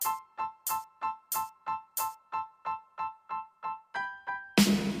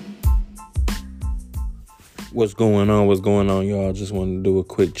What's going on? What's going on, y'all? Just wanted to do a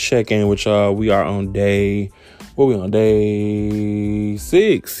quick check-in with y'all. We are on day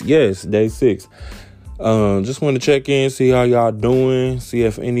 6. Yes, day 6. Just want to check in, see how y'all doing, see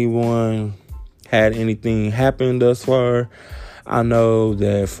if anyone had anything happen thus far. I know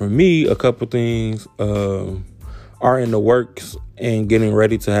that for me, a couple things are in the works and getting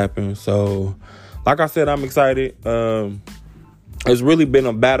ready to happen. So, like I said, I'm excited. It's really been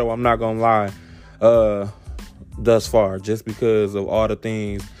a battle, I'm not going to lie, thus far, just because of all the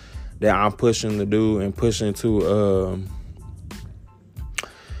things that I'm pushing to do and pushing to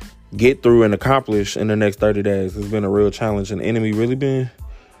get through and accomplish in the next 30 days. It's been a real challenge, and the enemy really been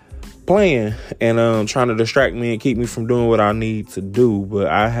playing and trying to distract me and keep me from doing what I need to do. But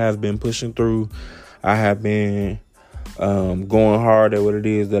I have been pushing through. I have been going hard at what it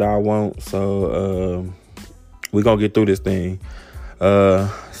is that I want. So we're going to get through this thing.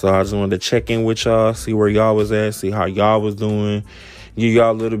 So I just wanted to check in with y'all, see where y'all was at, see how y'all was doing, give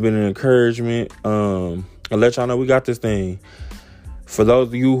y'all a little bit of encouragement, and let y'all know we got this thing. For those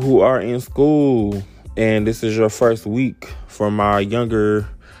of you who are in school and this is your first week, for my younger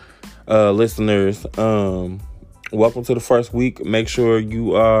listeners, welcome to the first week. Make sure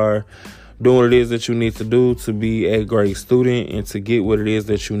you are doing what it is that you need to do to be a great student and to get what it is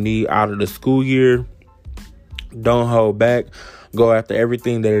that you need out of the school year. Don't hold back. Go after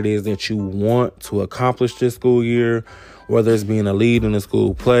everything that it is that you want to accomplish this school year, whether it's being a lead in a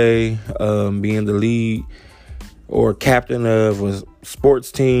school play, being the lead or captain of a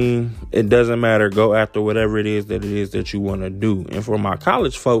sports team. It doesn't matter. Go after whatever it is that you want to do. And for my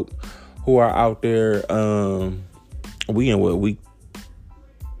college folk who are out there, we in week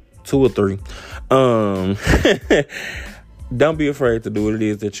 2 or 3. Don't be afraid to do what it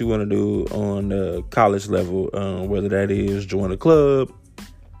is that you want to do on the college level, whether that is join a club,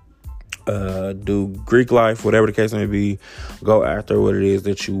 do Greek life, whatever the case may be. Go after what it is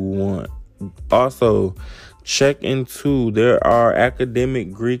that you want. Also, check into, there are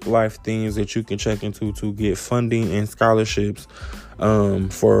academic Greek life things that you can check into to get funding and scholarships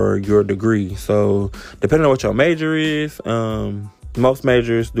for your degree. So depending on what your major is, most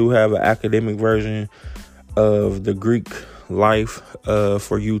majors do have an academic version of the Greek life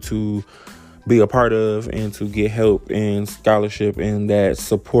for you to be a part of and to get help and scholarship and that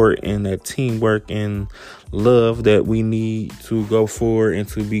support and that teamwork and love that we need to go forward and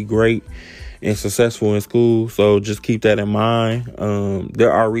to be great and successful in school. So just keep that in mind.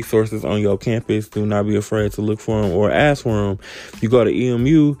 There are resources on your campus. Do not be afraid to look for them or ask for them. If you go to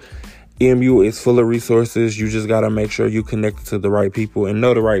EMU is full of resources. You just got to make sure you connect to the right people and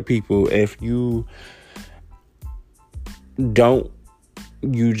know the right people. If you don't,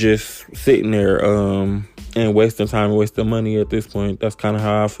 you just sitting there and wasting time and wasting money at this point. That's kind of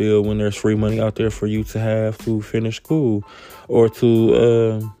how I feel when there's free money out there for you to have to finish school or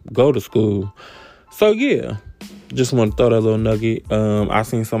to go to school. So yeah, just want to throw that little nugget. I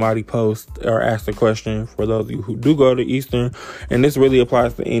seen somebody post or ask a question for those of you who do go to Eastern, and this really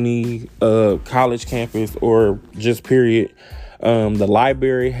applies to any college campus or just period. The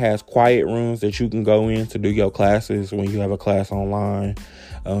library has quiet rooms that you can go in to do your classes when you have a class online.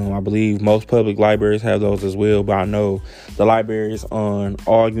 I believe most public libraries have those as well, but I know the libraries on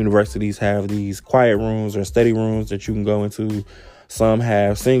all universities have these quiet rooms or study rooms that you can go into. Some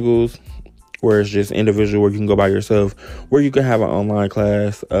have singles, where it's just individual, where you can go by yourself, where you can have an online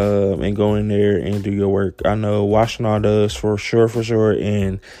class and go in there and do your work. I know Washtenaw does for sure,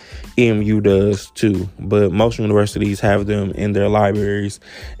 and EMU does too, but most universities have them in their libraries,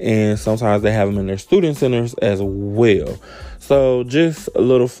 and sometimes they have them in their student centers as well. So just a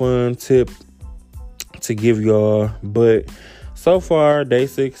little fun tip to give y'all. But so far, day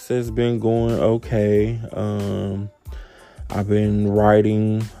 6 has been going okay. I've been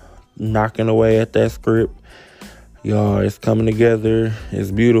writing, knocking away at that script. Y'all, it's coming together.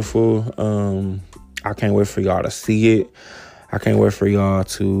 It's beautiful. I can't wait for y'all to see it. I can't wait for y'all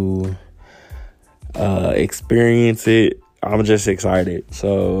to experience it. I'm just excited.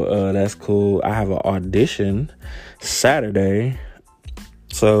 So that's cool. I have an audition Saturday.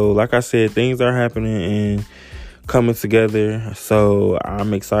 So like I said, things are happening and coming together. So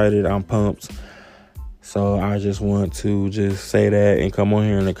I'm excited. I'm pumped. So I just want to just say that and come on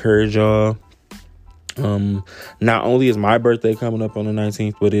here and encourage y'all. Not only is my birthday coming up on the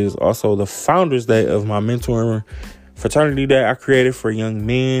 19th, but it is also the Founders Day of my mentoring fraternity that I created for young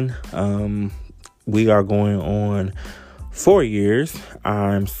men. We are going on 4 years.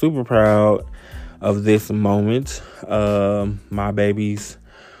 I'm super proud of this moment. My babies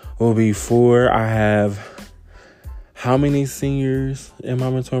will be 4. I have how many seniors in my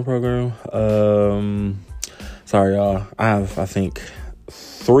mentoring program? Sorry, y'all. I have, I think,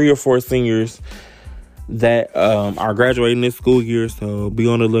 3 or 4 seniors that are graduating this school year. So be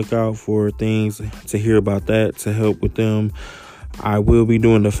on the lookout for things to hear about that to help with them. I will be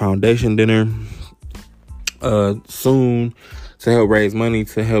doing the foundation dinner soon to help raise money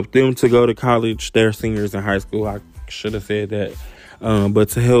to help them to go to college. They're seniors in high school. I should have said that. But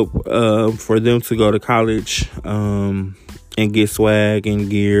to help for them to go to college and get swag and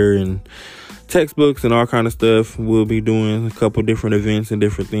gear and textbooks and all kind of stuff. We'll be doing a couple different events and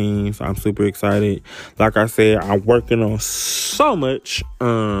different things. I'm super excited. Like I said, I'm working on so much,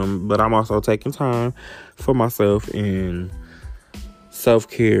 but I'm also taking time for myself and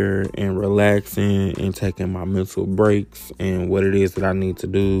self-care and relaxing and taking my mental breaks and what it is that I need to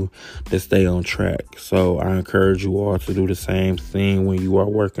do to stay on track. So I encourage you all to do the same thing when you are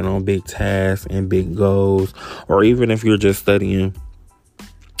working on big tasks and big goals, or even if you're just studying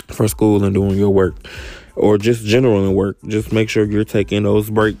for school and doing your work, or just general in work. Just make sure you're taking those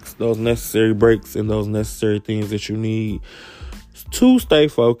breaks, those necessary breaks, and those necessary things that you need to stay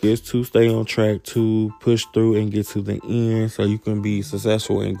focused, to stay on track, to push through and get to the end so you can be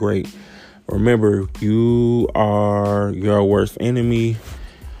successful and great. Remember, you are your worst enemy.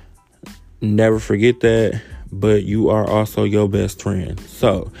 Never forget that, but you are also your best friend.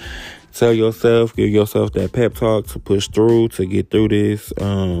 So tell yourself, give yourself that pep talk to push through, to get through this.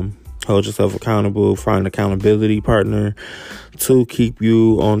 Hold yourself accountable. Find an accountability partner to keep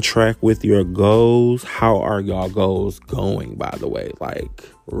you on track with your goals. How are y'all goals going, by the way? Like,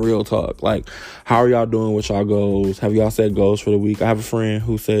 real talk. Like, how are y'all doing with y'all goals? Have y'all set goals for the week? I have a friend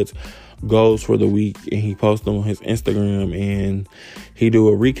who sets goals for the week, and he posts them on his Instagram, and he do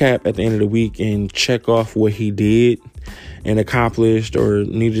a recap at the end of the week and check off what he did and accomplished or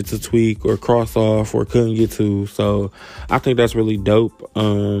needed to tweak or cross off or couldn't get to. So I think that's really dope.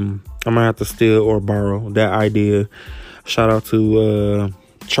 I'm gonna have to steal or borrow that idea. Shout out to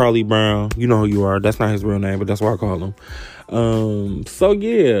Charlie Brown. You know who you are. That's not his real name, but that's what I call him. So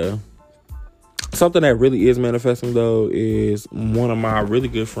yeah, something that really is manifesting though is one of my really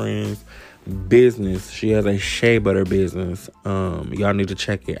good friends' business. She has a shea butter business. Y'all need to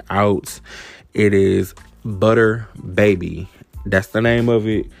check it out. It is Butter Baby. That's the name of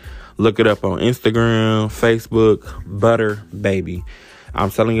it. Look it up on Instagram, Facebook, Butter Baby. I'm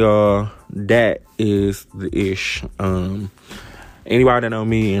telling y'all, that is the ish. Anybody that know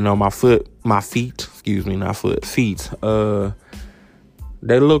me and know my feet, they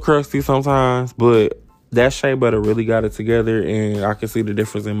a little crusty sometimes, but that shea butter really got it together, and I can see the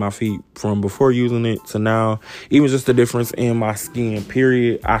difference in my feet from before using it to now. Even just the difference in my skin,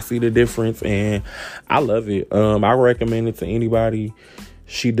 period. I see the difference, and I love it. I recommend it to anybody.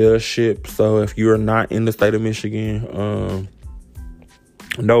 She does ship, so if you're not in the state of Michigan,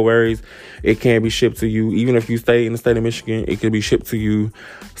 no worries. It can be shipped to you. Even if you stay in the state of Michigan, it can be shipped to you.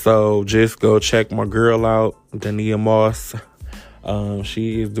 So just go check my girl out, Dania Moss.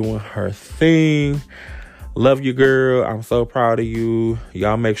 She is doing her thing. Love you, girl. I'm so proud of you.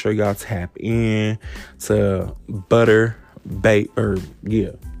 Y'all make sure y'all tap in to Baby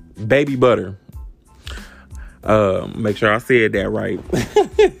Butter. Make sure I said that right,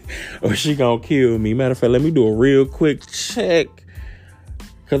 or she gonna kill me. Matter of fact, let me do a real quick check,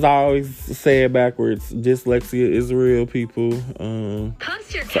 cause I always say it backwards. Dyslexia is real, people. Oh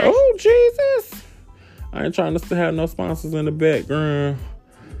Jesus! I ain't trying to have no sponsors in the background.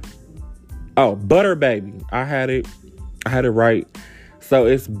 Oh, Butter Baby. I had it right. So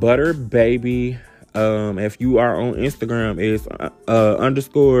it's Butter Baby. If you are on Instagram, it's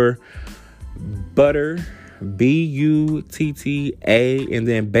underscore butter BUTTA and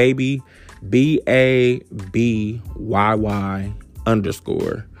then baby BABYY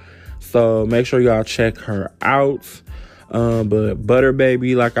underscore. So make sure y'all check her out. But Butter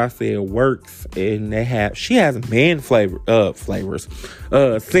Baby, like I said, works, and she has man flavors,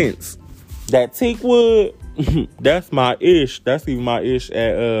 scents. That teak wood, that's my ish. That's even my ish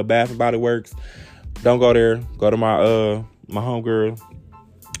at Bath and Body Works. Don't go there. Go to my homegirl.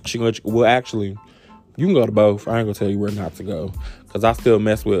 She gonna, well, actually, you can go to both. I ain't gonna tell you where not to go, cause I still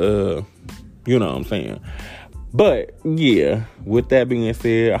mess with you know what I'm saying. But yeah, with that being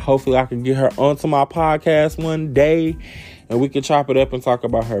said, hopefully I can get her onto my podcast one day, and we can chop it up and talk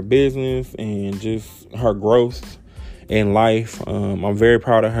about her business and just her growth in life. I'm very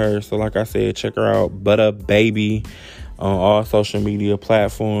proud of her. So like I said, check her out, Butter Baby, on all social media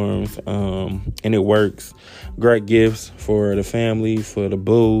platforms. And it works. Great gifts for the family, for the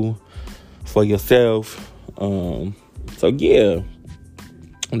boo, for yourself. So yeah,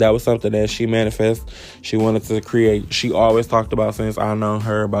 that was something that she manifested. She wanted to create. She always talked about, since I know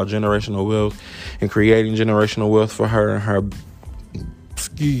her, about generational wealth and creating generational wealth for her and her,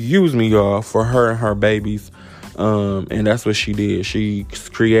 excuse me, y'all, for her and her babies. And that's what she did. She's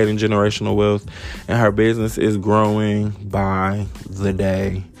creating generational wealth, and her business is growing by the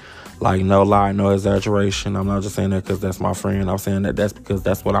day. Like, no lie, no exaggeration. I'm not just saying that because that's my friend. I'm saying that that's because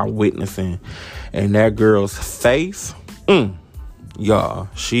that's what I'm witnessing. And that girl's faith, y'all,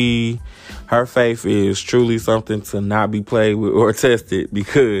 her faith is truly something to not be played with or tested,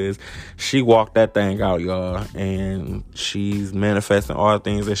 because she walked that thing out, y'all. And she's manifesting all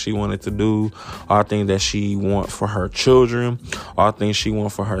things that she wanted to do, all things that she wants for her children, all things she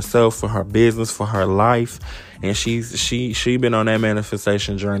wants for herself, for her business, for her life. And she been on that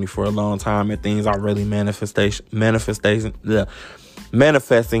manifestation journey for a long time, and things are really manifesting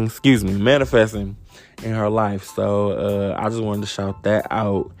in her life. So I just wanted to shout that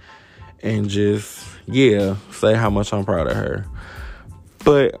out and just say how much I'm proud of her.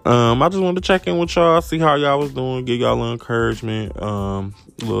 But I just wanted to check in with y'all, see how y'all was doing, give y'all a little encouragement,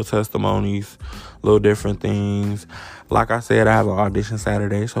 little testimonies, little different things. Like I said, I have an audition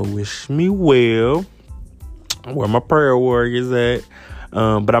Saturday, so wish me well. Where my prayer warriors at.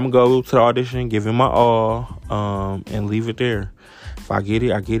 But I'm gonna go to the audition, give it my all, and leave it there. If I get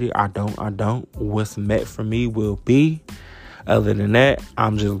it, I get it. I don't. What's met for me will be. Other than that,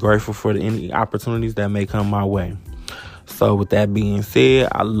 I'm just grateful for any opportunities that may come my way. So with that being said,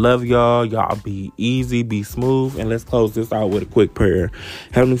 I love y'all. Y'all be easy, be smooth. And let's close this out with a quick prayer.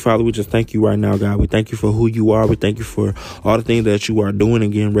 Heavenly Father, we just thank you right now, God. We thank you for who you are. We thank you for all the things that you are doing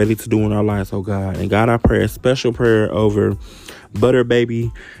and getting ready to do in our lives, oh God. And God, I pray a special prayer over Butter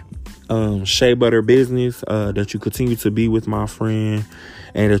Baby, Shea Butter Business, that you continue to be with my friend,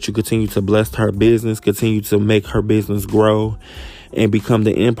 and that you continue to bless her business, continue to make her business grow and become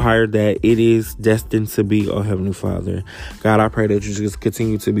the empire that it is destined to be, oh Heavenly Father. God, I pray that you just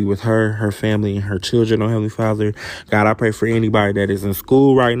continue to be with her, her family, and her children, oh Heavenly Father. God, I pray for anybody that is in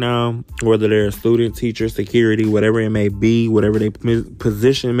school right now, whether they're a student, teacher, security, whatever it may be, whatever their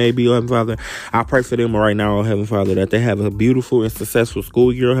position may be, oh Heavenly Father. I pray for them right now, oh Heavenly Father, that they have a beautiful and successful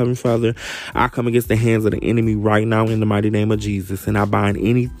school year, oh Heavenly Father. I come against the hands of the enemy right now in the mighty name of Jesus, and I bind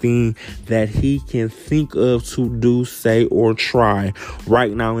anything that he can think of to do, say, or try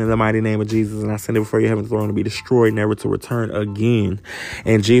right now in the mighty name of Jesus. And I send it before your heaven's throne to be destroyed, never to return again.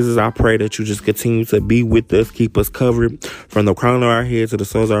 And Jesus, I pray that you just continue to be with us, keep us covered from the crown of our heads to the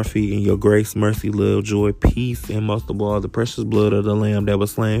soles of our feet in your grace, mercy, love, joy, peace, and most of all, the precious blood of the Lamb that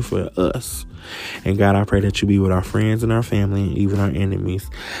was slain for us. And God, I pray that you be with our friends and our family and even our enemies.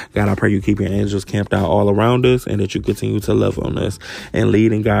 God, I pray you keep your angels camped out all around us, and that you continue to love on us and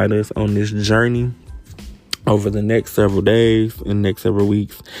lead and guide us on this journey over the next several days and next several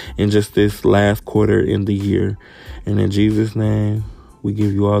weeks and just this last quarter in the year. And in Jesus' name, we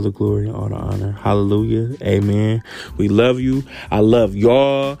give you all the glory and all the honor. Hallelujah. Amen. We love you. I love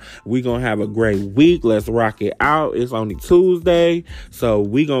y'all. We gonna have a great week. Let's rock it out. It's only Tuesday, so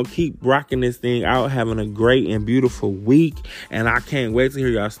we gonna keep rocking this thing out, having a great and beautiful week. And I can't wait to hear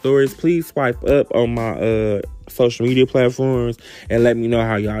y'all stories. Please swipe up on my social media platforms and let me know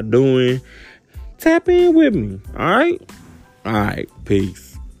how y'all doing. Tap in with me. All right. Peace.